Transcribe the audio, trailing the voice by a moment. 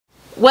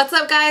What's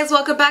up guys,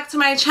 welcome back to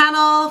my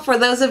channel. For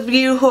those of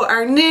you who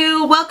are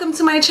new, welcome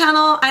to my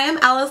channel. I am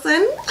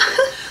Allison.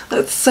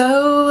 That's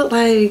so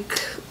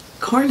like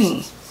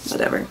corny,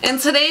 whatever. In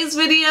today's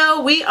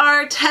video we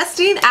are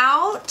testing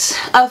out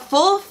a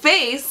full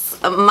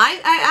face, might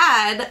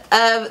I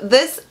add, of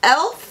this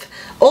e.l.f.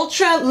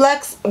 Ultra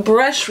Luxe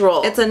brush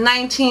roll. It's a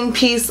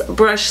 19-piece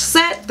brush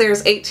set.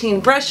 There's 18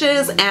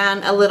 brushes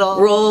and a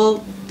little roll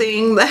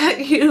thing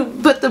that you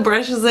put the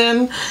brushes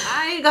in.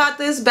 I got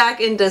this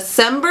back in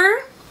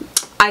December.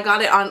 I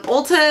got it on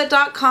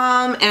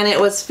Ulta.com and it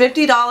was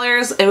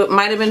 $50. It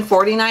might have been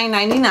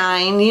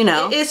 $49.99, you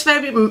know. It's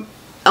February.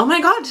 Oh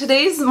my god,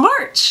 today's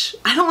March.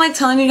 I don't like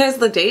telling you guys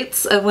the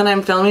dates of when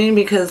I'm filming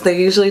because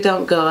they usually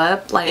don't go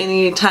up like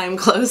any time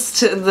close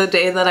to the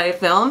day that I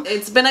film.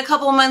 It's been a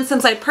couple months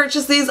since I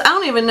purchased these. I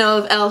don't even know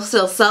if e.l.f.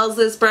 still sells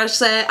this brush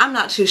set. I'm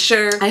not too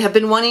sure. I have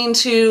been wanting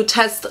to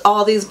test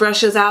all these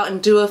brushes out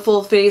and do a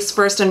full face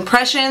first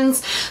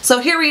impressions. So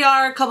here we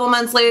are a couple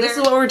months later. This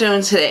is what we're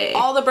doing today.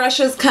 All the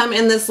brushes come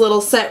in this little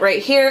set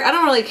right here. I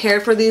don't really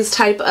care for these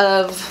type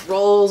of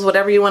rolls,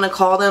 whatever you want to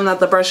call them, that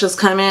the brushes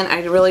come in.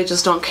 I really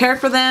just don't care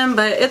for them,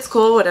 but it's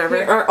cool, whatever.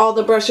 Here are all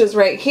the brushes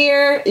right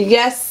here.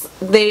 Yes,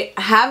 they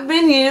have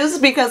been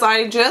used because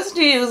I just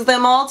used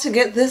them all to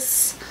get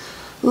this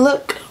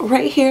look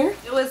right here.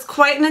 It was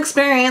quite an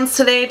experience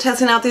today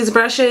testing out these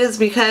brushes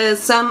because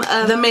some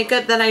of the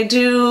makeup that I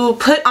do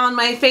put on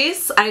my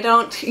face, I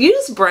don't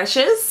use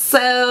brushes.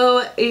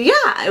 So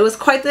yeah, it was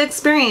quite the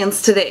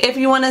experience today. If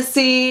you want to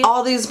see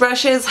all these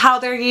brushes, how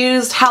they're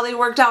used, how they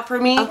worked out for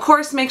me, of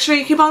course make sure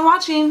you keep on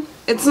watching.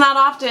 It's not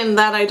often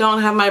that I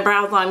don't have my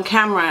brows on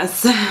camera,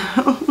 so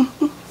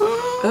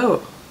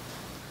oh.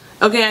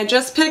 Okay, I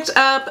just picked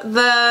up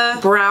the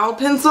brow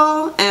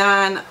pencil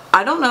and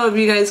I don't know if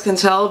you guys can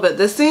tell, but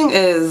this thing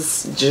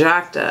is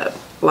jacked up,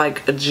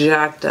 like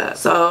jacked up.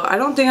 So I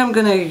don't think I'm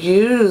gonna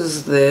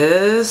use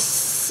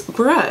this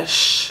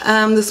brush.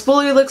 The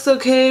spoolie looks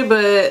okay,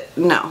 but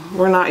no,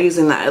 we're not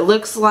using that. It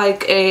looks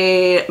like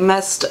a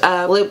messed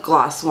up lip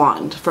gloss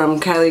wand from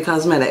Kylie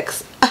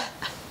Cosmetics.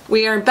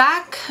 We are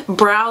back.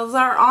 Brows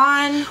are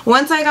on.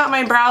 Once I got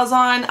my brows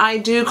on, I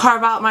do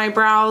carve out my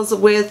brows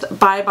with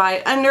Bye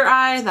Bye Under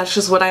Eye. That's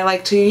just what I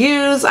like to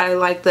use. I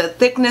like the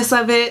thickness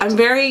of it. I'm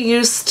very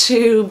used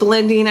to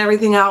blending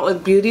everything out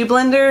with beauty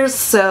blenders,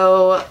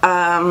 so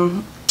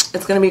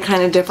it's going to be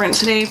kind of different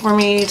today for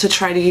me to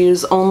try to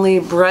use only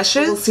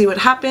brushes. We'll see what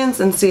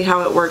happens and see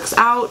how it works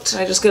out.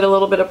 I just get a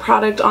little bit of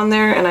product on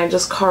there and I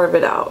just carve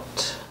it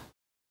out.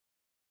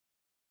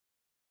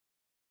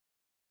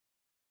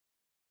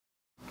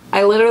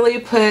 I literally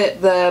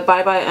put the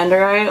Bye Bye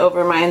Under Eye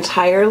over my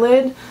entire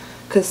lid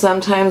because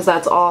sometimes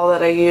that's all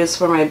that I use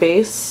for my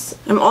base.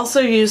 I'm also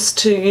used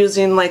to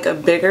using like a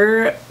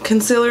bigger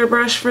concealer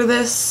brush for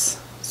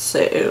this.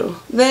 So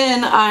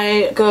then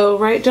I go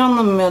right down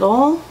the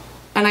middle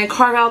and I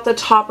carve out the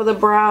top of the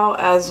brow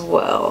as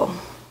well.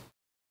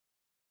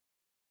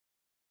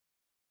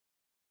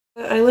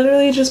 I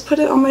literally just put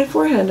it on my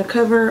forehead to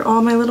cover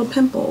all my little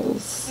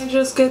pimples. I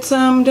just get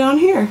some down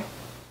here.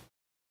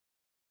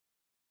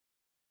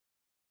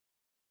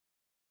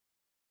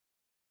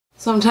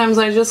 Sometimes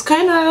I just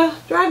kind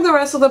of drag the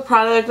rest of the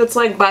product. It's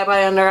like Bye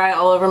Bye Under Eye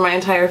all over my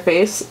entire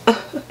face.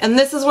 And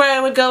this is where I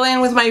would go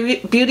in with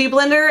my beauty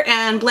blender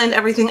and blend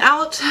everything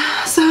out.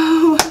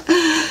 So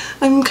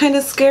I'm kind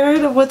of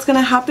scared of what's going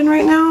to happen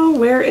right now.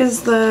 Where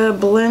is the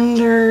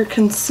blender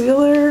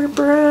concealer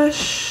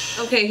brush?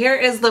 Okay, here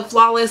is the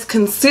Flawless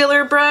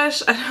Concealer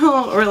Brush. I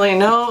don't really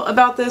know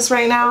about this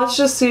right now. Let's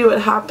just see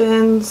what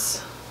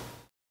happens.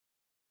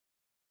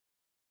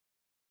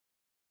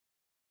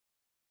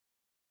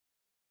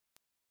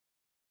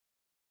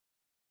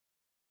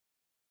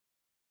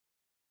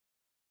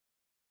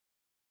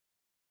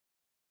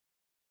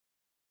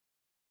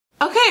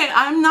 Okay,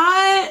 I'm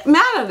not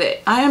mad at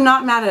it. I am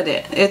not mad at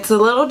it. It's a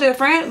little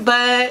different,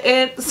 but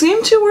it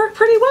seemed to work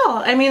pretty well.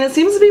 I mean, it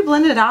seems to be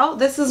blended out.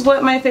 This is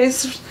what my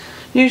face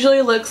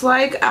usually looks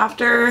like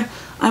after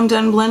I'm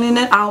done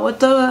blending it out with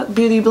the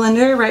beauty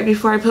blender right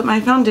before I put my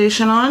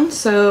foundation on.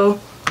 So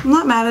I'm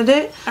not mad at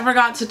it. I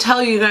forgot to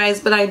tell you guys,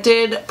 but I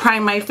did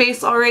prime my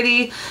face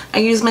already. I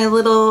used my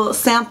little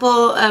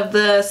sample of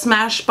the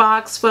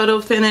Smashbox Photo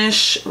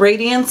Finish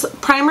Radiance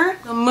Primer.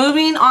 So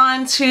moving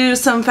on to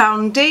some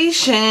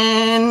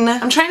foundation.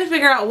 I'm trying to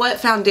figure out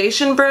what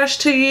foundation brush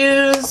to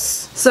use.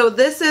 So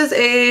this is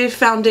a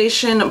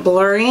foundation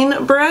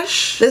blurring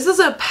brush. This is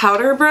a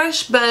powder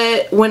brush,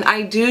 but when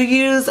I do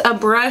use a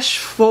brush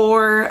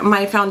for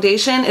my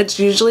foundation, it's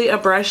usually a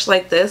brush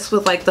like this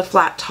with like the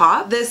flat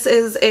top. This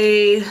is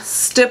a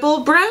stipple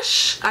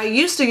brush. I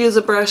used to use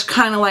a brush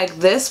kind of like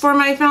this for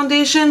my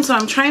foundation, so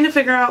I'm trying to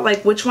figure out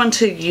like which one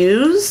to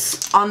use.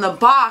 On the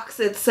box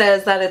it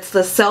says that it's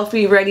the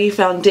Selfie Ready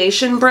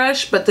Foundation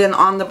Brush, but then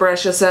on the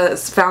brush it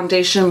says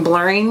Foundation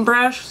Blurring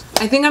Brush.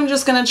 I think I'm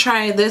just gonna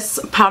try this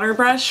powder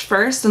brush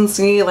first and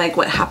see like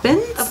what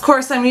happens. Of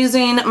course I'm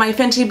using my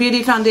Fenty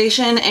Beauty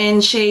foundation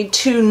in shade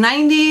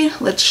 290.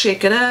 Let's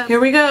shake it up.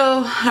 Here we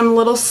go. I'm a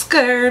little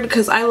scared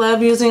because I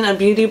love using a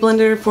beauty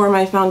blender for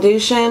my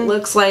foundation.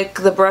 Looks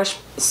like the the brush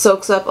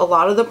soaks up a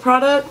lot of the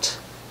product.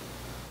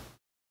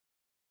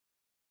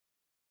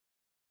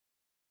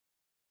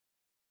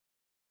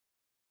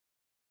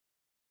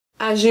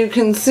 As you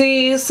can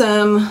see,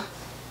 some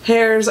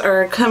hairs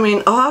are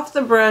coming off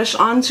the brush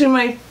onto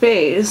my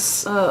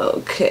face.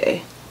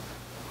 Okay,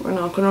 we're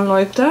not gonna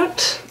like that.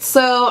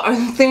 So I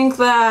think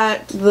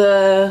that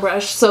the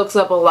brush soaks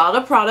up a lot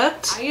of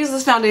product. I use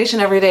this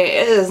foundation every day.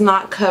 It is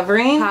not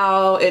covering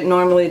how it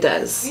normally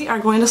does. We are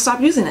going to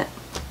stop using it.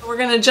 We're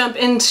gonna jump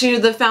into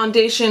the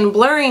foundation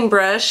blurring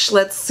brush.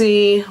 Let's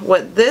see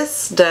what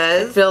this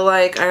does. I feel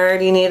like I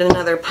already need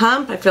another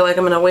pump. I feel like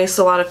I'm gonna waste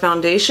a lot of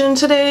foundation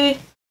today.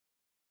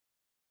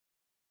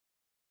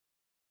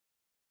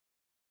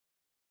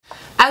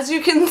 As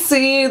you can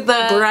see,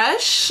 the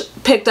brush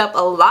picked up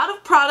a lot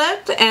of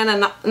product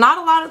and not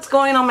a lot that's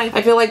going on my...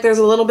 I feel like there's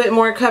a little bit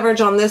more coverage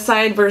on this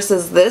side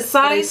versus this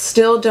side. But I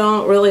still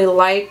don't really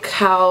like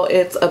how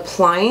it's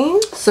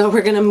applying. So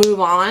we're gonna move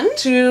on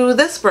to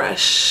this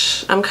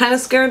brush. I'm kind of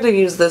scared to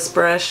use this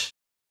brush.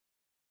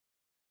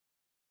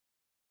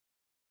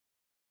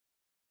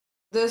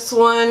 This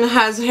one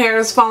has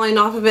hairs falling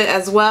off of it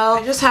as well.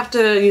 I just have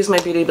to use my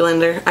beauty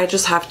blender. I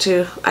just have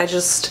to.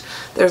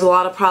 There's a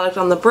lot of product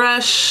on the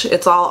brush.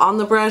 It's all on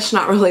the brush,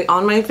 not really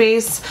on my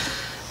face.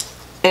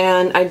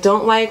 And I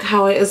don't like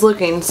how it is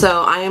looking.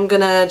 So I am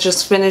gonna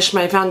just finish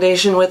my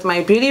foundation with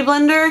my beauty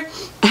blender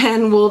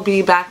and we'll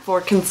be back for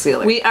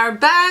concealer. We are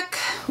back.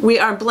 We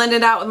are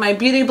blended out with my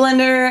beauty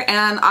blender,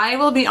 and I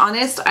will be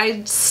honest,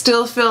 I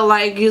still feel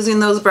like using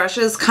those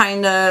brushes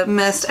kind of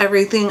messed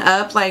everything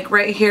up. Like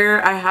right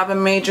here, I have a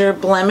major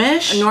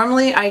blemish.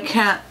 Normally I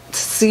can't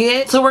see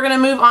it. So we're gonna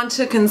move on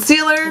to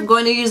concealer. I'm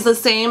going to use the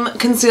same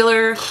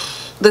concealer,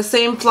 the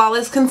same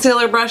Flawless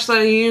concealer brush that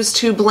I used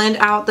to blend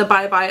out the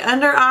Bye Bye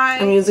under eye.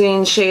 I'm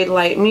using shade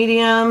Light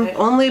Medium. I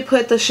only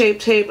put the Shape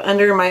Tape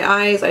under my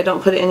eyes. I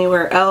don't put it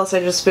anywhere else.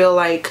 I just feel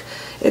like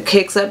it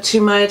cakes up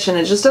too much and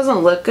it just doesn't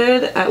look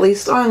good, at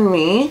least on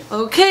me.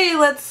 Okay,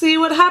 let's see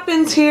what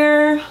happens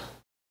here.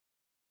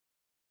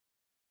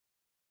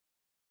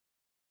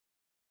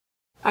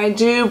 I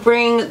do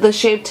bring the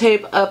Shape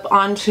Tape up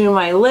onto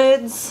my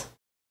lids.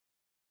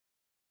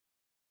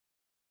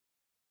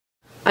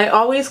 I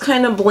always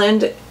kind of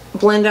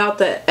blend out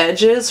the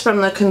edges from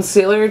the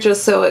concealer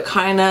just so it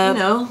kind of,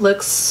 you know,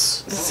 looks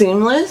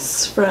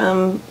seamless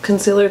from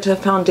concealer to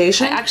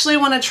foundation. I actually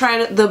want to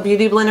try the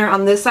beauty blender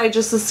on this side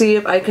just to see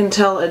if I can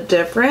tell a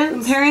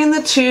difference. Comparing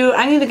the two,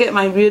 I need to get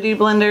my beauty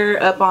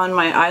blender up on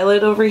my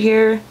eyelid over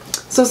here.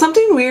 So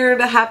something weird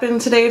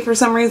happened today for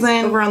some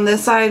reason over on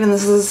this side, and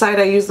this is the side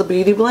I use the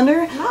beauty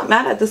blender. I'm not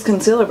mad at this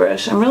concealer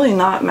brush. I'm really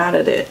not mad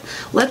at it.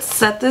 Let's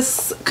set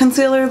this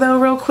concealer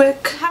though real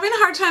quick. Having a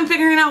hard time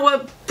figuring out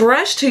what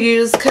brush to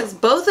use because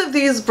both of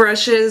these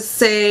brushes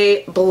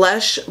say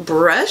blush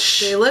brush.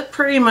 They look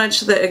pretty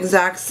much the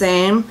exact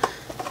same.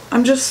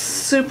 I'm just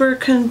super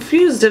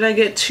confused. Did I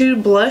get two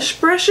blush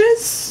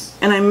brushes?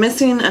 And I'm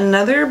missing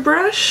another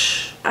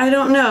brush? I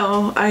don't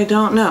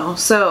know.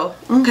 So,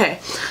 okay.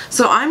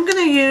 So I'm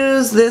gonna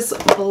use this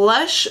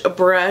blush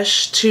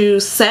brush to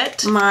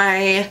set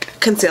my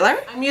concealer.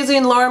 I'm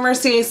using Laura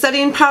Mercier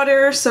setting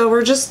powder, so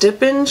we're just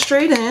dipping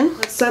straight in.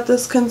 Let's set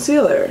this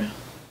concealer.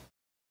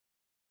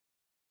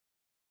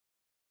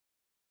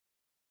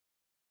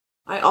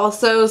 I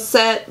also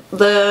set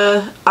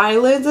the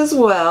eyelids as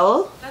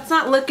well. That's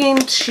not looking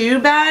too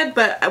bad,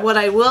 but what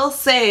I will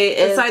say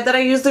is the side that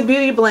I use the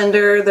beauty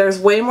blender, there's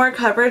way more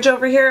coverage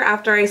over here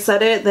after I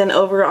set it than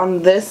over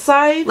on this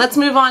side. Let's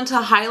move on to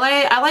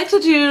highlight. I like to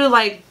do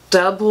like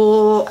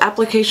double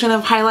application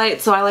of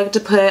highlight, so I like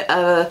to put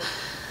a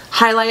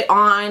highlight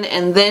on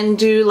and then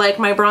do like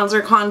my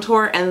bronzer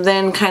contour and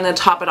then kind of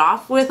top it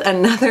off with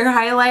another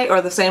highlight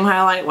or the same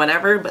highlight,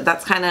 whatever, but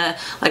that's kind of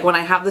like when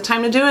I have the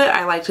time to do it,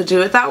 I like to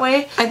do it that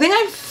way. I think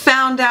I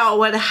found out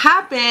what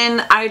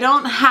happened. I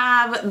don't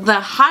have the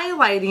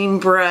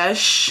highlighting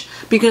brush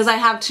because I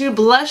have two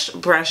blush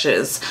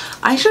brushes.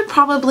 I should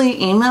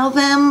probably email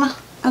them.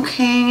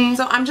 Okay,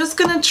 so I'm just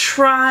gonna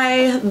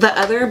try the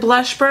other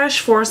blush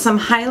brush for some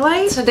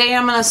highlight. Today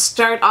I'm gonna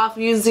start off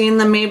using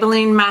the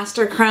Maybelline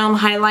Master Chrome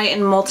Highlight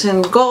in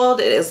Molten Gold.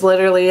 It is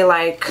literally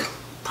like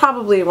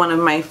probably one of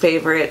my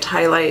favorite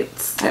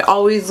highlights. I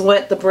always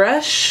wet the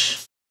brush.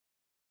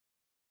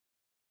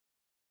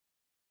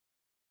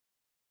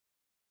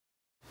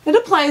 It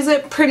applies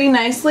it pretty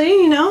nicely,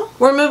 you know.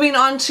 We're moving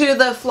on to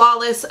the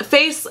Flawless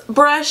face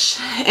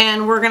brush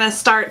and we're gonna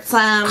start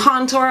some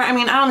contour. I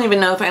mean, I don't even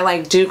know if I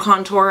like do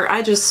contour.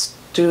 I just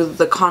do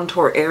the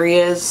contour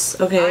areas.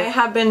 Okay, I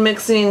have been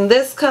mixing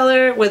this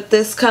color with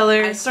this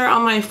color. I start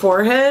on my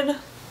forehead.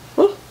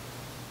 Ooh.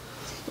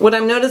 What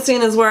I'm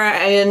noticing is where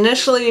I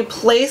initially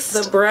place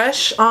the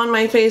brush on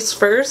my face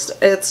first,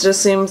 it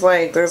just seems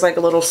like there's like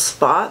a little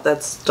spot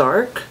that's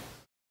dark.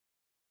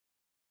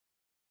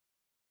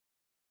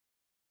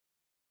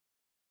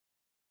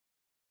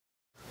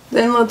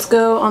 Then let's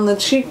go on the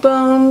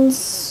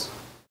cheekbones.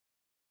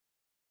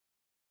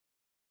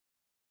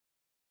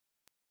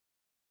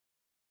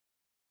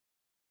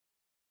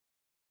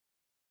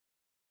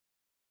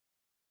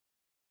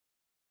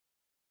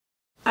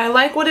 I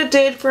like what it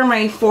did for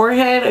my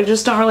forehead. I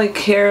just don't really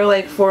care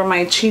like for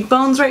my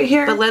cheekbones right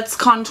here. But let's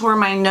contour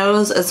my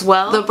nose as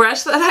well. The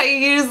brush that I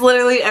use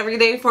literally every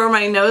day for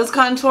my nose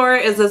contour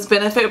is this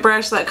Benefit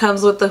brush that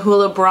comes with the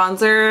Hoola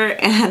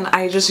bronzer, and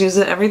I just use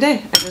it every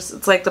day.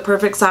 It's like the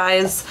perfect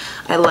size.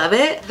 I love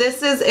it.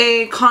 This is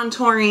a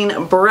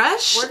contouring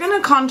brush. We're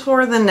gonna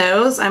contour the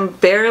nose. I'm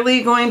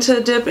barely going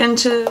to dip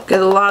into,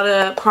 get a lot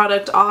of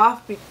product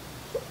off.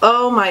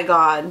 Oh my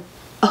god.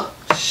 Oh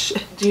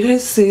shit. Do you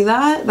guys see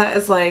that? That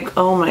is like,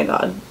 oh my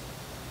god.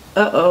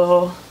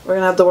 Uh-oh. We're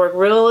gonna have to work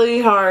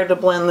really hard to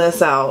blend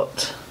this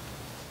out.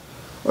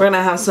 We're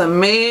gonna have some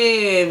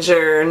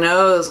major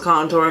nose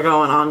contour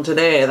going on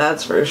today,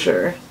 that's for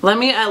sure. Let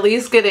me at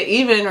least get it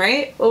even,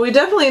 right? Well, we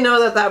definitely know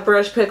that that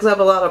brush picks up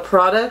a lot of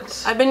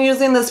product. I've been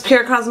using this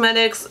Pure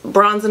Cosmetics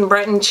Bronze and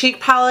Brighten Cheek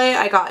Palette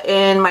I got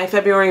in my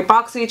February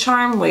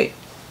Boxycharm. Wait,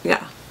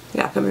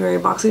 yeah, February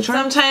Boxycharm.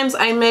 Sometimes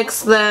I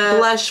mix the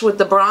blush with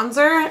the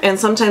bronzer, and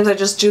sometimes I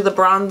just do the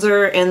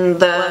bronzer in the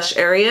blush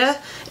area.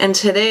 And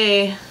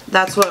today,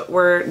 that's what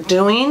we're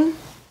doing.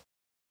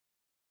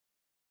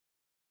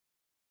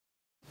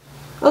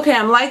 Okay,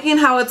 I'm liking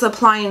how it's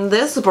applying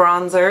this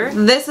bronzer.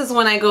 This is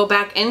when I go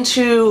back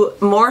into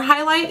more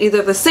highlight,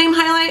 either the same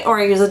highlight or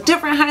I use a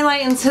different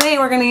highlight. And today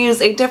we're gonna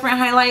use a different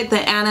highlight,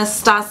 the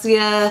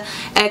Anastasia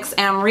X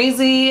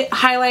Amrezy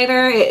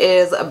highlighter. It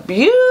is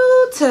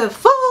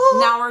beautiful.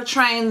 Now we're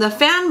trying the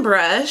fan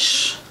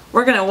brush.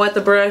 We're gonna wet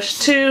the brush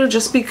too,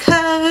 just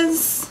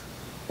because.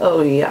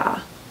 Oh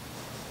yeah.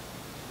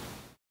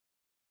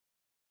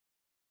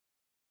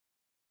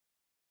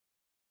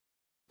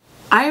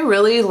 I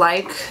really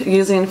like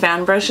using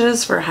fan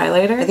brushes for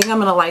highlighter. I think I'm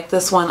gonna like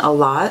this one a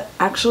lot,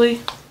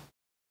 actually.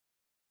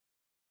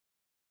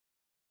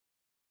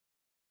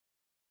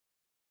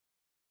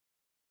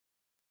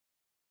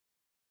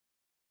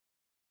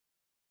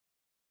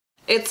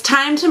 It's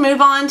time to move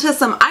on to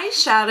some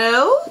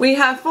eyeshadow. We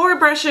have 4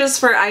 brushes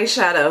for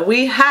eyeshadow.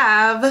 We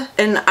have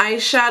an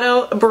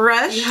eyeshadow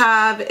brush, we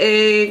have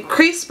a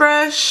crease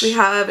brush, we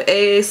have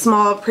a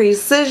small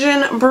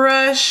precision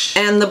brush,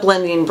 and the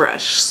blending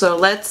brush. So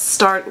let's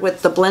start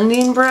with the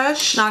blending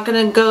brush. Not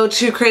gonna go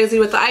too crazy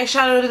with the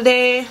eyeshadow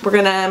today. We're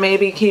gonna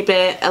maybe keep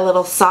it a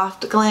little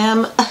soft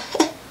glam.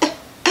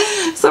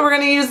 So we're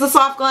going to use the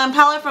Soft Glam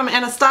palette from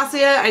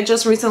Anastasia. I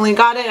just recently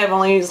got it. I've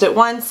only used it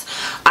once.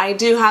 I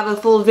do have a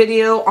full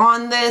video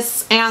on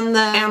this and the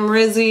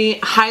Amrezy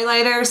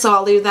highlighter, so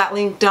I'll leave that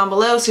link down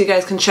below so you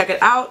guys can check it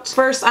out.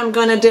 First, I'm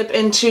going to dip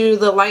into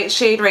the light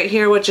shade right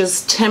here, which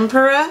is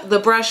Tempera. The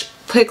brush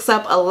picks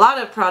up a lot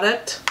of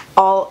product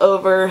all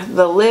over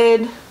the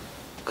lid,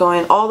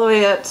 going all the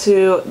way up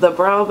to the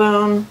brow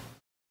bone.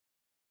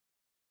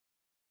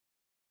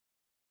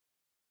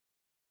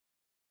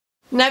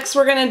 Next,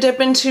 we're going to dip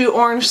into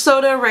orange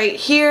soda right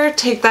here,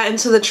 take that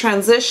into the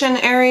transition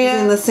area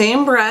in the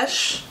same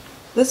brush.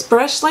 This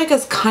brush like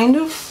is kind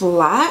of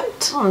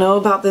flat. I don't know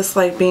about this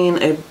like being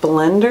a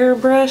blender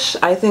brush.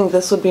 I think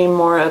this would be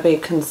more of a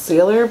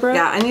concealer brush.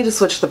 Yeah, I need to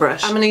switch the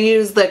brush. I'm going to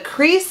use the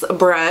crease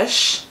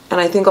brush,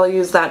 and I think I'll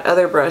use that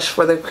other brush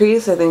for the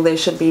crease. I think they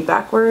should be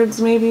backwards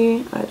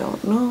maybe. I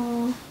don't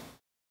know.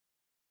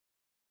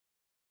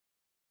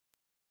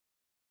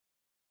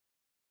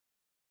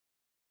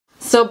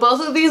 So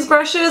both of these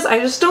brushes, I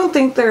just don't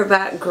think they're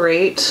that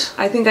great.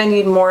 I think I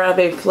need more of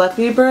a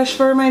fluffy brush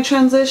for my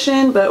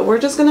transition, but we're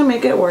just gonna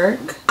make it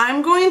work.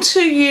 I'm going to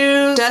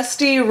use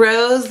Dusty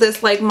Rose,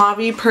 this like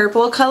mauve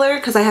purple color,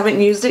 because I haven't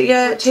used it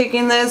yet.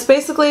 Taking this,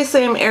 basically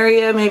same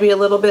area, maybe a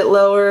little bit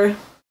lower.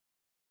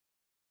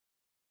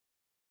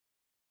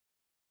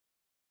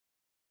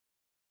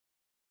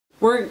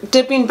 We're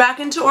dipping back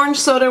into orange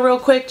soda real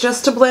quick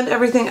just to blend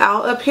everything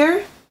out up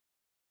here.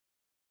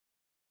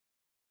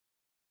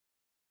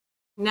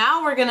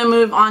 Now we're gonna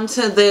move on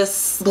to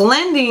this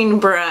blending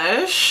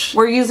brush.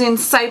 We're using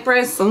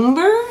Cypress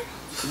Umber.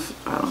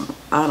 I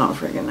don't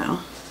freaking know.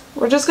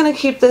 We're just gonna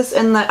keep this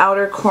in the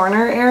outer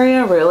corner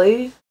area,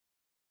 really.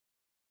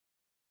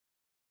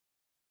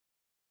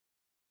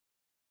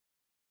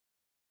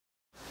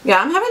 Yeah,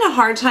 I'm having a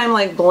hard time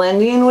like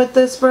blending with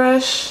this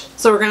brush.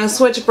 So we're gonna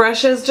switch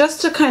brushes just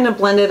to kind of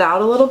blend it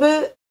out a little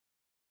bit.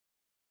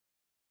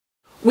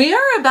 We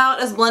are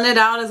about as blended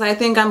out as I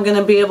think I'm going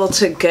to be able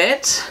to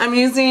get. I'm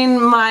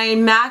using my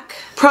MAC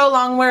Pro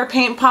Longwear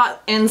Paint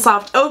Pot in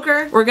Soft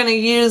Ochre. We're going to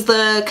use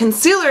the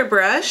concealer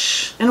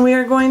brush, and we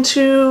are going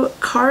to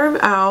carve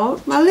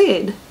out my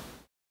lid.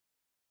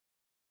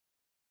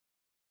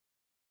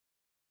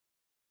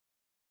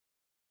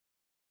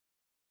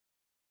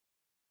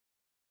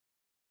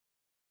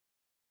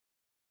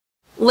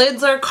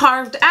 Lids are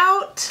carved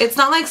out. It's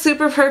not like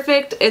super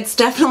perfect. It's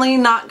definitely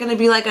not going to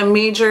be like a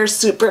major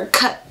super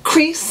cut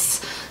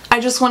crease. I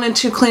just wanted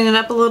to clean it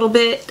up a little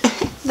bit.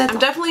 I'm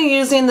definitely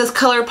using this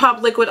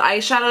ColourPop liquid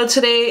eyeshadow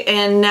today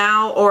and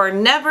now or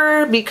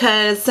never,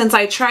 because since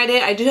I tried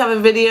it, I do have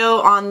a video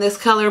on this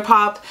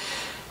ColourPop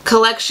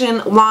collection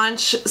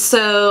launch,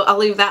 so I'll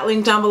leave that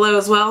link down below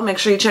as well. Make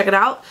sure you check it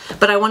out.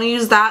 But I want to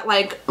use that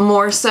like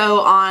more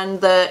so on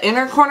the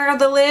inner corner of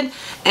the lid,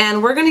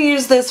 and we're going to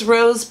use this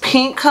rose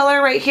pink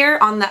color right here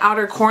on the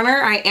outer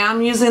corner. I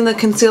am using the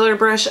concealer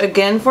brush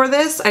again for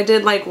this. I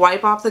did like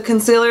wipe off the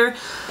concealer.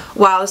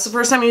 Wow, this is the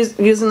first time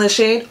using the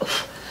shade.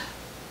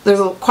 There's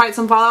quite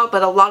some fallout,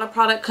 but a lot of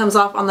product comes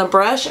off on the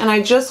brush, and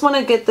I just want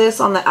to get this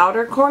on the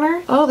outer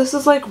corner. Oh, this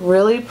is like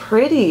really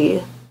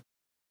pretty.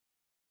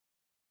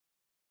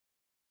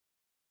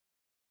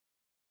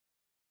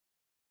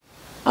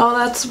 Oh,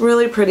 that's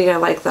really pretty. I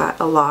like that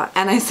a lot.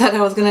 And I said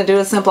I was going to do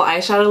a simple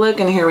eyeshadow look,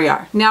 and here we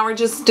are. Now we're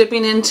just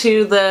dipping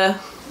into the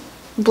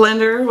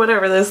blender,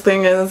 whatever this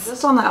thing is,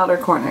 just on the outer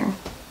corner.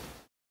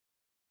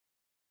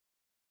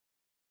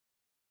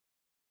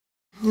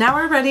 Now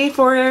we're ready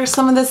for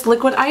some of this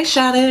liquid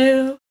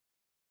eyeshadow.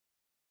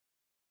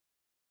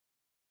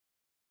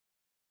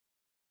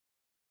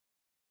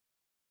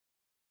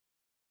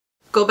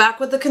 Go back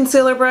with the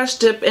concealer brush,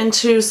 dip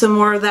into some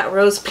more of that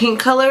rose pink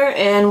color,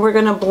 and we're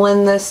gonna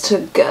blend this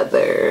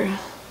together.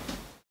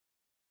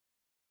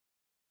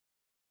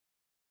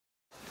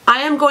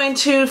 I am going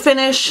to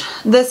finish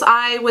this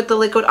eye with the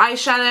liquid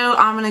eyeshadow.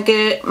 I'm gonna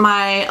get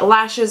my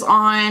lashes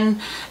on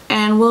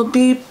and we'll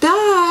be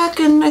back,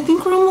 and I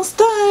think we're almost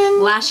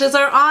done. Lashes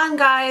are on,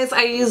 guys.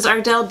 I used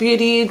Ardell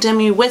Beauty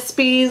Demi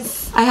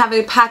Wispies. I have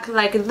a pack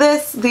like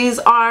this. These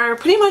are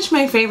pretty much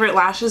my favorite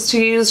lashes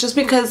to use just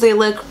because they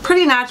look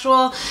pretty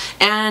natural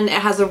and it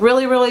has a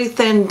really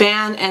thin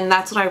band, and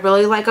that's what I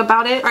really like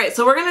about it. Alright,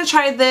 so we're gonna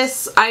try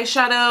this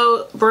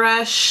eyeshadow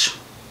brush.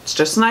 It's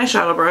just an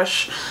eyeshadow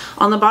brush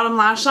on the bottom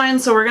lash line.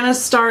 So we're gonna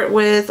start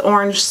with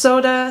Orange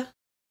Soda.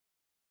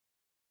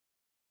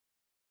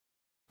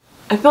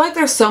 I feel like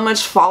there's so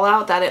much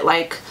fallout that it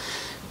like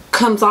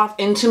comes off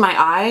into my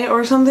eye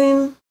or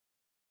something.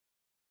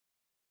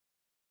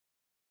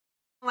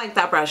 I like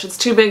that brush. It's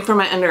too big for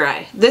my under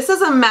eye. This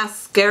is a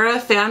mascara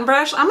fan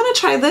brush. I'm gonna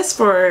try this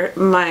for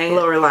my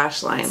lower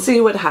lash line.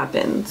 See what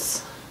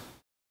happens.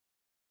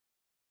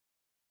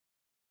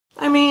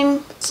 I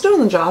mean, it's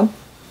doing the job.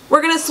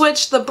 We're going to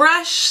switch the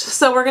brush,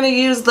 so we're going to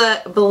use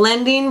the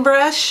blending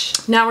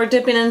brush. Now we're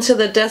dipping into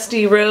the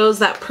Dusty Rose,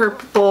 that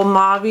purple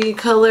mauve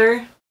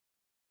color.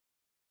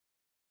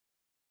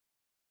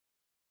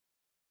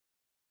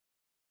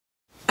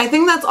 I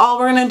think that's all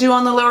we're going to do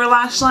on the lower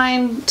lash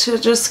line to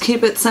just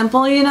keep it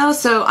simple, you know.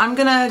 So I'm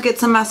going to get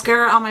some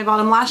mascara on my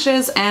bottom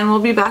lashes and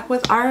we'll be back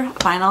with our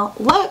final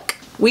look.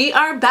 We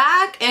are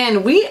back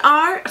and we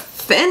are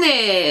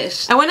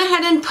finished. I went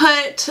ahead and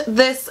put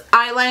this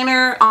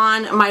eyeliner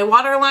on my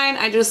waterline.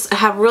 I just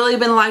have really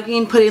been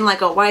liking putting like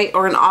a white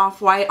or an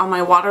off-white on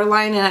my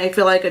waterline, and I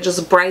feel like it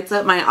just brightens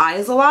up my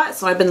eyes a lot,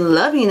 so I've been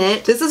loving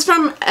it. This is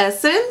from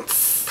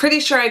Essence. Pretty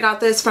sure I got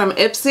this from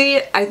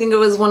Ipsy. I think it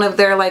was one of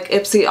their like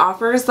Ipsy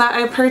offers that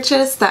I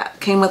purchased that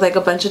came with like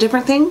a bunch of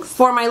different things.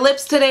 For my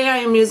lips today, I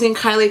am using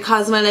Kylie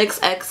Cosmetics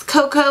X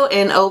Cocoa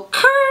in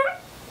Ochre.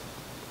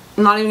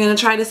 I'm not even going to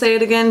try to say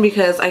it again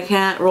because I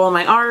can't roll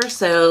my R,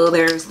 so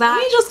there's that. Let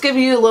me just give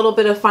you a little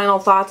bit of final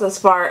thoughts as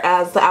far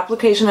as the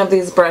application of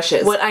these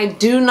brushes. What I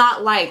do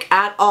not like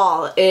at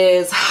all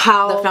is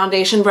how the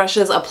foundation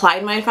brushes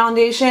applied my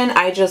foundation.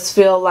 I just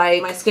feel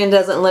like my skin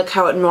doesn't look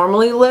how it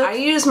normally looks. I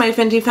use my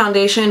Fenty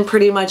foundation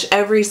pretty much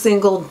every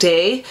single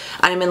day.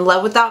 I'm in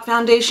love with that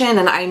foundation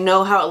and I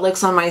know how it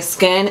looks on my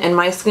skin, and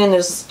my skin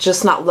is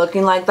just not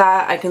looking like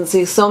that. I can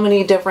see so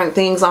many different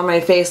things on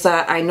my face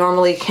that I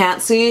normally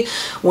can't see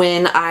when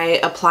I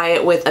apply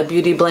it with a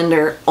beauty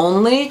blender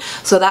only.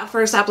 So that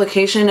first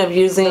application of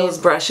using those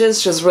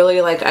brushes just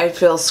really like I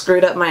feel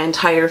screwed up my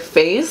entire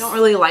face. I don't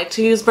really like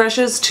to use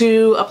brushes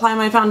to apply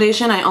my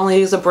foundation. I only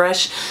use a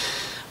brush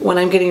when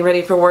I'm getting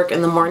ready for work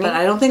in the morning, but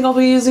I don't think I'll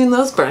be using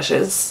those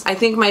brushes. I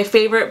think my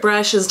favorite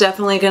brush is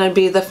definitely going to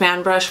be the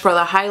fan brush for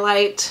the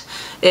highlight.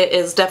 It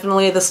is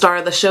definitely the star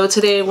of the show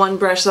today. One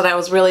brush that I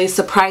was really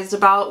surprised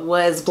about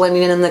was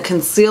blending in the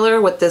concealer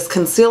with this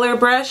concealer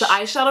brush. The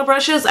eyeshadow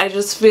brushes, I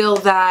just feel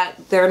that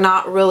they're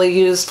not really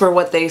used for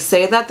what they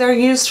say that they're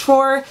used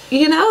for.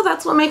 You know,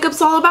 that's what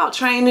makeup's all about,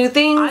 trying new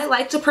things. I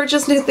like to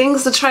purchase new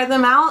things to try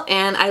them out,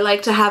 and I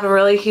like to have a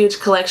really huge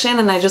collection,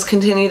 and I just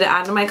continue to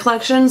add to my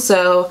collection.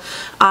 So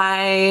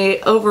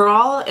I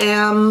overall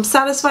am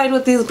satisfied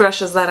with these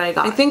brushes that I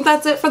got. I think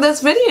that's it for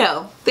this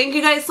video. Thank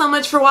you guys so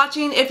much for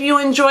watching. If you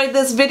enjoyed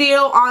this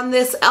video on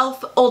this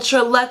e.l.f.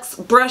 Ultra Luxe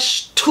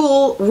brush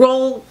tool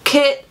roll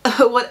kit,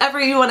 whatever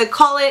you want to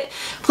call it,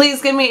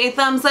 please give me a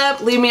thumbs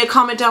up, leave me a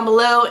comment down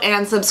below,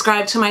 and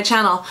subscribe to my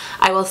channel.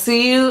 I will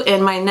see you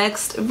in my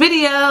next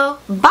video.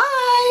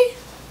 Bye!